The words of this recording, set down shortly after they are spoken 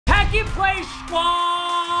Pack and Play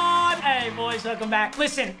Squad! Hey, boys, welcome back.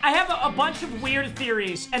 Listen, I have a bunch of weird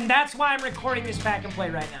theories, and that's why I'm recording this Pack and Play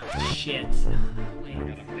right now. Shit. Wait. I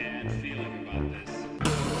got a bad feeling about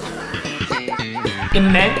this.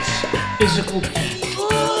 Immense physical pain.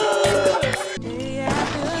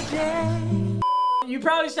 You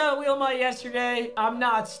probably saw Wheelma yesterday. I'm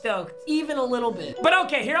not stoked, even a little bit. But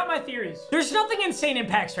okay, here are my theories. There's nothing insane in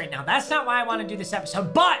packs right now. That's not why I want to do this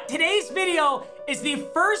episode. But today's video is the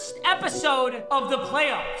first episode of the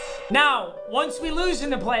playoffs. Now, once we lose in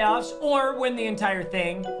the playoffs or win the entire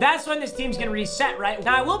thing, that's when this team's gonna reset, right?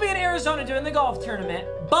 Now, I will be in Arizona doing the golf tournament,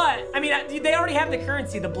 but I mean, they already have the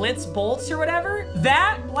currency, the Blitz Bolts or whatever.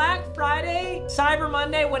 That Black Friday, Cyber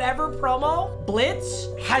Monday, whatever promo, Blitz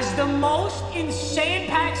has the most insane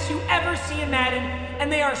packs you ever see in Madden,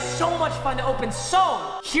 and they are so much fun to open.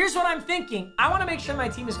 So here's what I'm thinking. I want to make sure my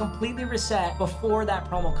team is completely reset before that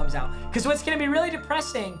promo comes out. Because what's going to be really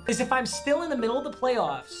depressing is if I'm still in the middle of the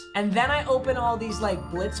playoffs and then I open all these like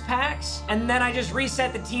Blitz packs and then I just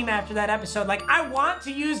reset the team after that episode. Like, I want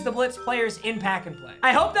to use the Blitz players in Pack and Play.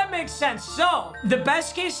 I hope that makes sense. So the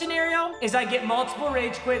best case scenario is I get multiple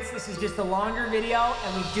rage quits. This is just a longer video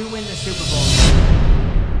and we do win the Super Bowl.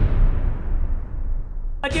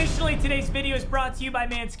 Additionally, today's video is brought to you by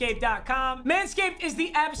Manscaped.com. Manscaped is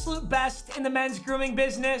the absolute best in the men's grooming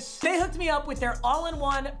business. They hooked me up with their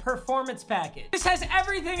all-in-one performance package. This has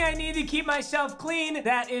everything I need to keep myself clean.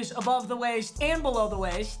 That is above the waist and below the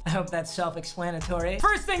waist. I hope that's self-explanatory.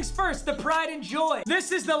 First things first, the pride and joy.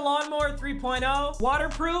 This is the Lawnmower 3.0.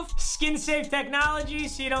 Waterproof, skin-safe technology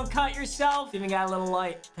so you don't cut yourself. Even got a little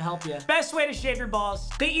light to help you. Best way to shave your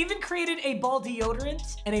balls. They even created a ball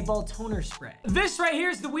deodorant and a ball toner spray. This right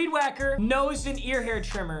here is the Weed Whacker nose and ear hair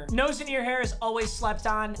trimmer. Nose and ear hair is always slept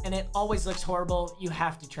on and it always looks horrible. You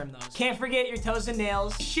have to trim those. Can't forget your toes and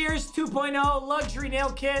nails. Shears 2.0 luxury nail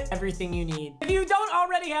kit. Everything you need. If you don't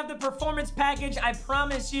already have the performance package, I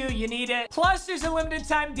promise you, you need it. Plus, there's a limited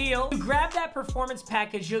time deal. You grab that performance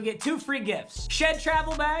package, you'll get 2 free gifts. Shed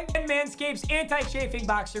travel bag and Manscaped's anti-chafing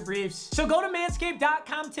boxer briefs. So go to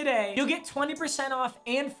manscaped.com today. You'll get 20% off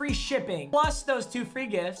and free shipping. Plus those 2 free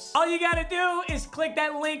gifts. All you gotta do is click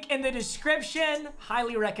that link in the description.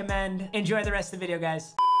 Highly recommend. Enjoy the rest of the video,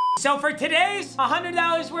 guys. So for today's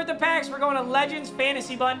 $100 worth of packs, we're going to Legends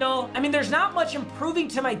Fantasy Bundle. I mean, there's not much improving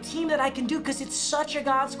to my team that I can do because it's such a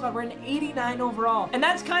god squad. We're an 89 overall. And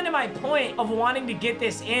that's kind of my point of wanting to get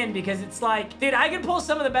this in because it's like, dude, I can pull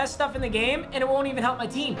some of the best stuff in the game and it won't even help my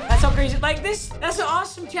team. That's how crazy. Like this, that's an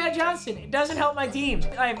awesome Chad Johnson. It doesn't help my team.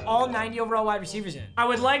 I have all 90 overall wide receivers in. I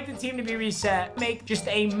would like the team to be reset. Make just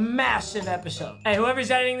a massive episode. Hey,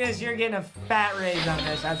 whoever's editing this, you're getting a fat raise on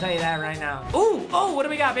this. I'll tell you that right now. Ooh, oh, what do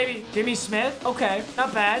we got, baby? Jimmy Smith. Okay,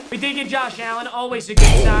 not bad. We did get Josh Allen. Always a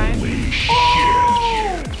good sign.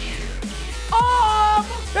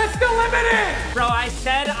 That's still limited! Bro, I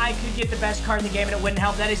said I could get the best card in the game and it wouldn't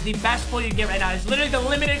help. That is the best pull you can get right now. It's literally the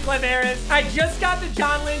limited Cliff Harris. I just got the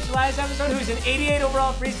John Lynch last episode, who's an 88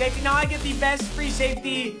 overall free safety. Now I get the best free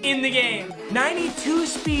safety in the game. 92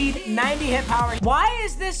 speed, 90 hit power. Why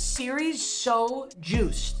is this series so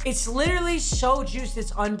juiced? It's literally so juiced,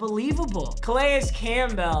 it's unbelievable. Calais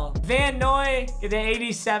Campbell, Van Noy, the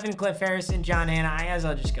 87 Cliff Harris, and John Hanna. I guess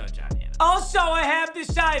I'll just go John Hanna. Also, I have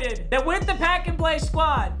decided that with the Pack and Play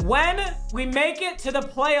squad, when we make it to the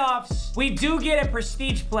playoffs, we do get a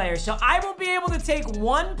prestige player. So I will be able to take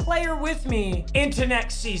 1 player with me into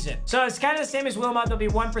next season. So it's kind of the same as Wilmot. There'll be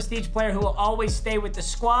 1 prestige player who will always stay with the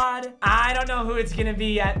squad. I don't know who it's going to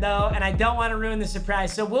be yet, though, and I don't want to ruin the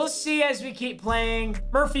surprise. So we'll see as we keep playing.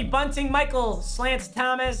 Murphy Bunting, Michael Slants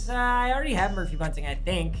Thomas. I already have Murphy Bunting, I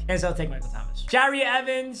think. I guess I'll take Michael Thomas. Jari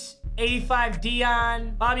Evans. 85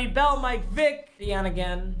 Dion, Bobby Bell, Mike Vick, Dion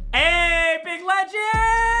again. Hey, big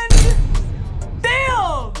legend!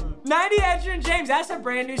 Damn! 90 Edgerrin James, that's a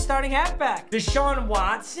brand new starting halfback. Deshaun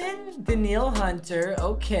Watson, Daniil Hunter,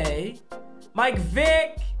 okay. Mike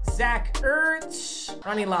Vick, Zach Ertz,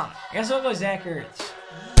 Ronnie Lott. I guess I'll go Zach Ertz.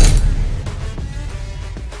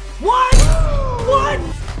 What? What?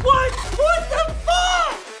 What? What the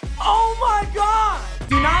fuck? Oh my God!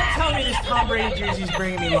 Do not tell me this Tom Brady jersey is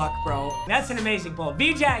bringing me luck, bro. That's an amazing pull.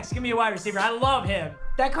 V-Jax, give me a wide receiver. I love him.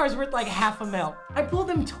 That card's worth like $500,000. I pulled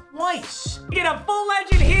him twice. Get a full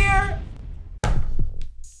legend here.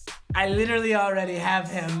 I literally already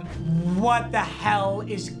have him. What the hell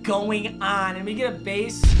is going on? And we get a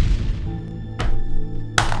base.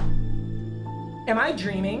 Am I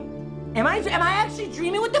dreaming? Am I actually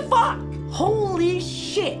dreaming? What the fuck? Holy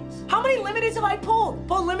shit. How many limiteds have I pulled?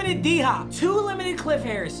 Pulled limited D-Hop, 2 limited Cliff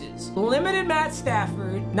Harrises, limited Matt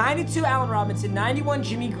Stafford, 92 Allen Robinson, 91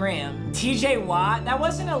 Jimmy Graham, TJ Watt. That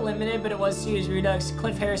wasn't a limited, but it was Series Redux.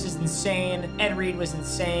 Cliff Harris is insane. Ed Reed was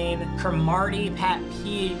insane. Cromartie, Pat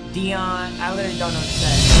P, Dion. I literally don't know what to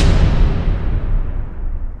say.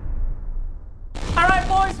 All right,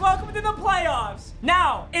 boys, welcome to the playoffs.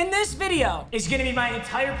 Now, in this video is gonna be my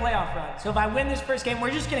entire playoff run. So if I win this first game,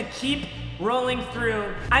 we're just gonna keep rolling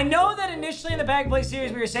through. I know that initially in the Pack and Play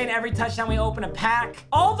series, we were saying every touchdown we open a pack.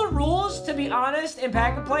 All the rules, to be honest, in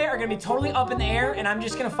Pack and Play are gonna be totally up in the air, and I'm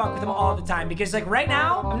just gonna fuck with them all the time. Because like right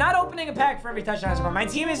now, I'm not opening a pack for every touchdown I score. My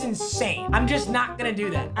team is insane. I'm just not gonna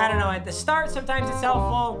do that. I don't know, at the start, sometimes it's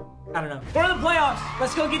helpful. I don't know. For the playoffs,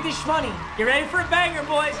 let's go get this shmoney. You ready for a banger,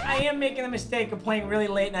 boys? I am making the mistake of playing really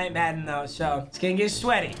late night Madden though, so it's gonna get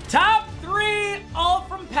sweaty. Top 3, all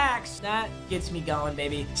from packs. That gets me going,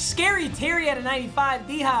 baby. Scary Terry at a 95,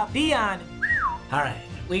 D-Hop, Dion. All right,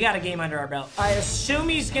 we got a game under our belt. I assume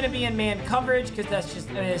he's gonna be in man coverage because that's just,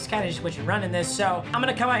 I mean, it's kind of just what you're running this. So I'm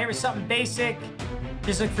gonna come out here with something basic.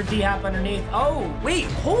 Just look for D-Hop underneath. Oh, wait,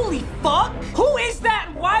 holy fuck. Who is that?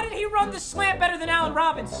 Why did he run the slant better than Allen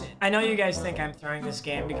Robinson? I know you guys think I'm throwing this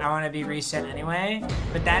game because I want to be reset anyway,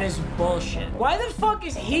 but that is bullshit. Why the fuck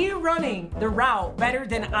is he running the route better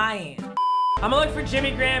than I am? I'm gonna look for Jimmy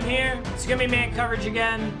Graham here. It's gonna be man coverage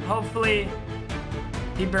again. Hopefully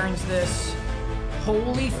he burns this.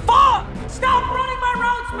 Holy fuck! Stop running my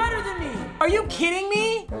routes better than me. Are you kidding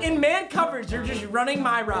me? In man coverage, they're just running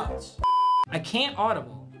my routes. I can't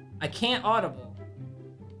audible. I can't audible.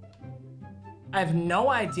 I have no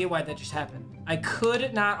idea why that just happened. I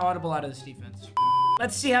could not audible out of this defense.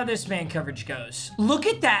 Let's see how this man coverage goes. Look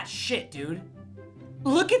at that shit, dude.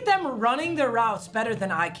 Look at them running their routes better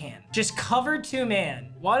than I can. Just cover 2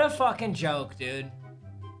 man. What a fucking joke, dude.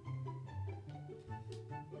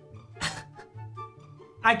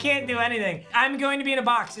 I can't do anything. I'm going to be in a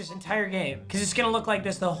box this entire game because it's gonna look like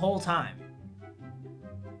this the whole time.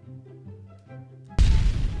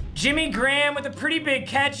 Jimmy Graham with a pretty big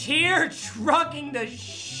catch here, trucking the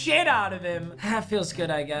shit out of him. That feels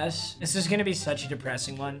good, I guess. This is gonna be such a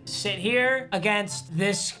depressing one. Sit here against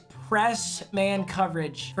this press man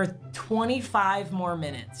coverage for 25 more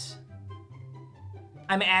minutes.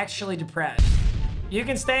 I'm actually depressed. You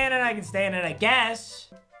can stay in it, I can stay in it, I guess.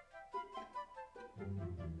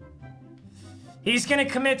 He's gonna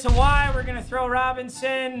commit to Y. We're gonna throw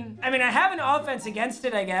Robinson. I mean, I have an offense against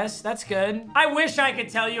it, I guess. That's good. I wish I could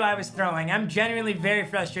tell you I was throwing. I'm genuinely very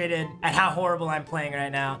frustrated at how horrible I'm playing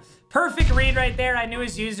right now. Perfect read right there. I knew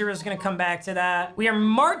his user was gonna come back to that. We are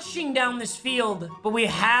marching down this field, but we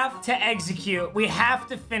have to execute. We have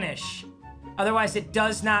to finish. Otherwise, it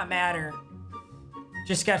does not matter.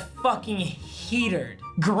 Just got fucking heatered.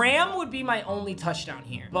 Graham would be my only touchdown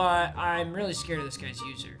here, but I'm really scared of this guy's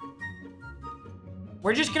user.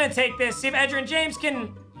 We're just gonna take this, see if Edgerrin James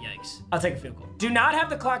can... Yikes. I'll take a field goal. Do not have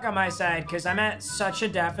the clock on my side because I'm at such a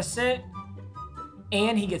deficit.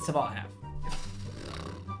 And he gets the ball at half.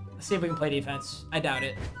 Let's see if we can play defense. I doubt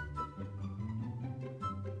it.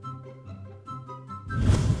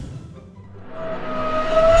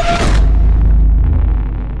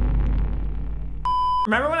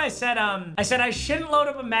 Remember when I said I shouldn't load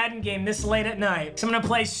up a Madden game this late at night because I'm gonna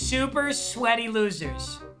play super sweaty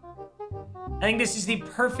losers. I think this is the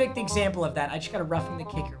perfect example of that. I just got a roughing the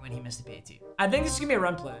kicker when he missed the PAT. I think this is gonna be a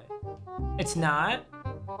run play. It's not.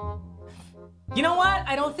 You know what?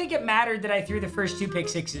 I don't think it mattered that I threw the first 2 pick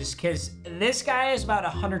sixes because this guy is about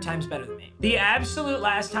 100 times better than me. The absolute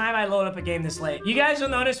last time I load up a game this late. You guys will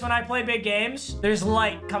notice when I play big games, there's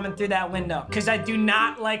light coming through that window because I do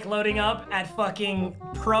not like loading up at fucking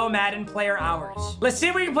pro Madden player hours. Let's see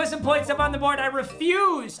if we can put some points up on the board. I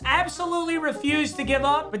refuse, absolutely refuse to give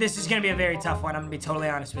up, but this is gonna be a very tough one. I'm gonna be totally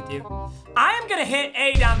honest with you. I am gonna hit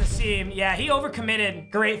A down the seam. Yeah, he overcommitted.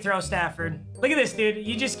 Great throw, Stafford. Look at this, dude.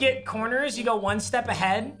 You just get corners, you go 1 step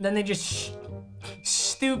ahead, then they just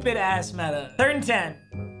stupid ass meta. 3rd and 10.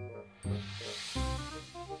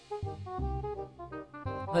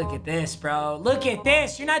 Look at this, bro. Look at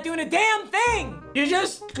this. You're not doing a damn thing. You're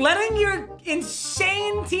just letting your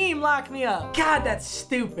insane team lock me up. God, that's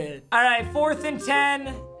stupid. All right, 4th and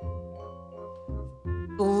 10.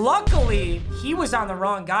 Luckily, he was on the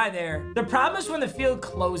wrong guy there. The problem is when the field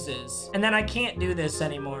closes, and then I can't do this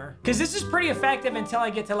anymore. Because this is pretty effective until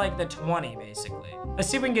I get to like the 20, basically. Let's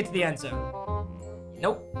see if we can get to the end zone.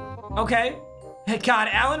 Nope. Okay. God,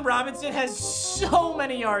 Allen Robinson has so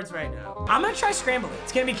many yards right now. I'm gonna try scrambling.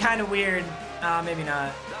 It's gonna be kind of weird. Maybe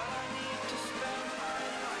not.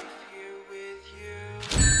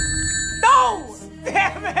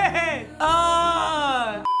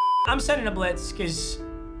 I'm sending a blitz because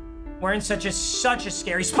we're in such a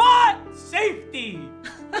scary spot. Safety.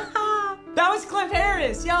 That was Cliff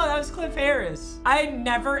Harris. Yo, that was Cliff Harris. I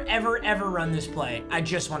never, ever, ever run this play. I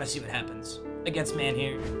just want to see what happens against man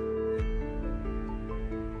here.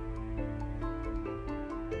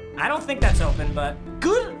 I don't think that's open, but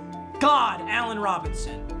good God, Allen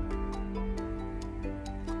Robinson.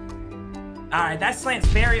 All right, that slant's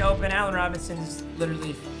very open. Allen Robinson is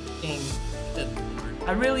literally f***ing good lord.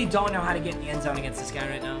 I really don't know how to get in the end zone against this guy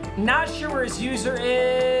right now. Not sure where his user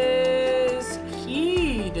is.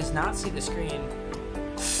 He does not see the screen.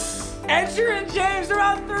 Edger and James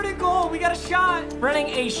around 30 goal. We got a shot. Running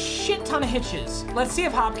a shit ton of hitches. Let's see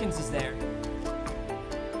if Hopkins is there.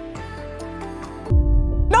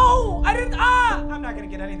 No, I didn't. I'm not gonna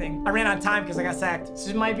get anything. I ran on time because I got sacked.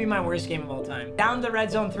 This might be my worst game of all time. Down the red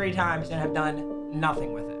zone 3 times and have done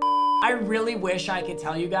nothing with it. I really wish I could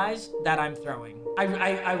tell you guys that I'm throwing.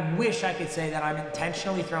 I wish I could say that I'm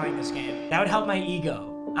intentionally throwing this game. That would help my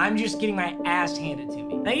ego. I'm just getting my ass handed to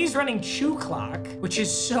me. Now he's running chew clock, which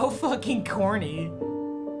is so fucking corny.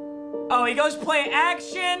 Oh, he goes play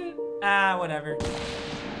action. Whatever.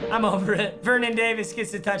 I'm over it. Vernon Davis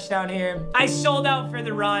gets the touchdown here. I sold out for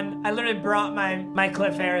the run. I literally brought my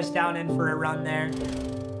Cliff Harris down in for a run there.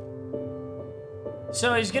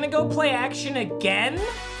 So he's gonna go play action again,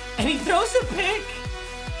 and he throws a pick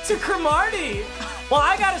to Cromartie. Well,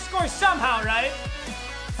 I gotta score somehow, right?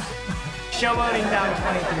 Showboating down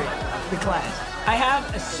 23, the class. I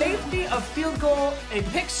have a safety, a field goal, a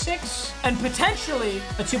pick 6, and potentially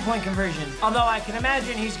a 2-point conversion. Although I can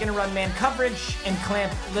imagine he's gonna run man coverage and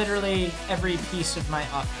clamp literally every piece of my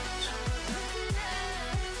offense.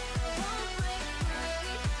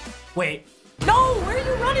 Wait. No, where are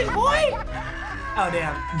you running, boy? Oh,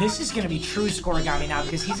 damn. This is gonna be true scoregami now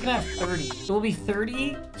because he's gonna have 30. It will be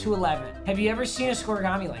 30-11. Have you ever seen a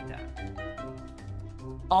scoregami like that?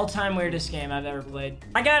 All-time weirdest game I've ever played.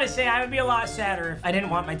 I gotta say, I would be a lot sadder if I didn't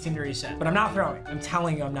want my team to reset, but I'm not throwing. I'm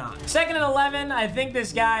telling you I'm not. 2nd and 11, I think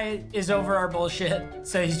this guy is over our bullshit,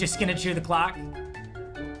 so he's just gonna chew the clock.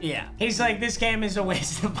 Yeah. He's like, this game is a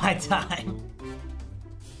waste of my time.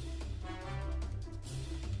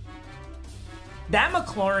 That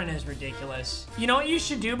McLaurin is ridiculous. You know what you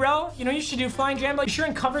should do, bro? You know what you should do, Flying Jambo? You should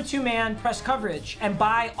in cover 2 man, press coverage, and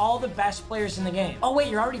buy all the best players in the game. Oh, wait,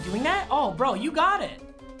 you're already doing that? Oh, bro, you got it.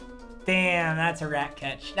 Damn, that's a rat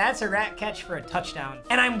catch. That's a rat catch for a touchdown.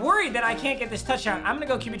 And I'm worried that I can't get this touchdown. I'm gonna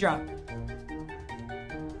go QB drop.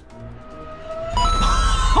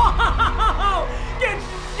 Get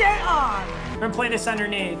shit on! We're gonna play this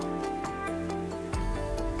underneath.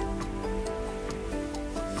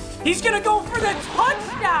 He's gonna go for the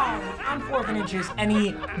touchdown on 4th and inches, and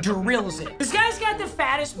he drills it. This guy's got the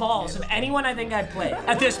fattest balls of anyone I think I've played.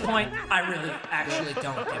 At this point, I really actually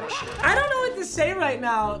don't give a shit. I don't know what to say right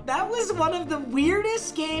now. That was one of the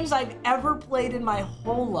weirdest games I've ever played in my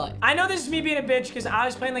whole life. I know this is me being a bitch because I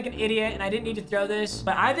was playing like an idiot and I didn't need to throw this,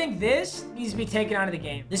 but I think this needs to be taken out of the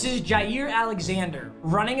game. This is Jair Alexander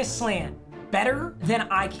running a slant better than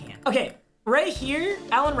I can. Okay. Right here,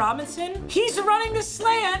 Allen Robinson, he's running the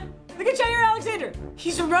slant. Look at Jair Alexander.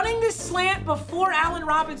 He's running this slant before Allen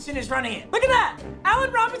Robinson is running it. Look at that.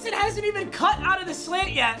 Allen Robinson hasn't even cut out of the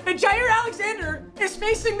slant yet, and Jair Alexander is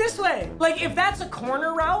facing this way. Like, if that's a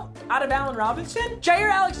corner route out of Allen Robinson,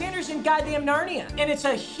 Jair Alexander's in goddamn Narnia, and it's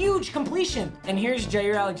a huge completion. And here's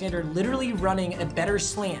Jair Alexander literally running a better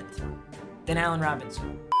slant than Allen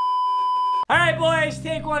Robinson. All right, boys,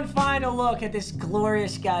 take one final look at this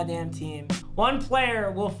glorious goddamn team. One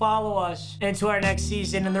player will follow us into our next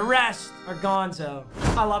season, and the rest are gonzo.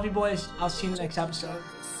 I love you, boys. I'll see you in the next episode.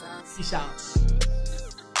 Peace out.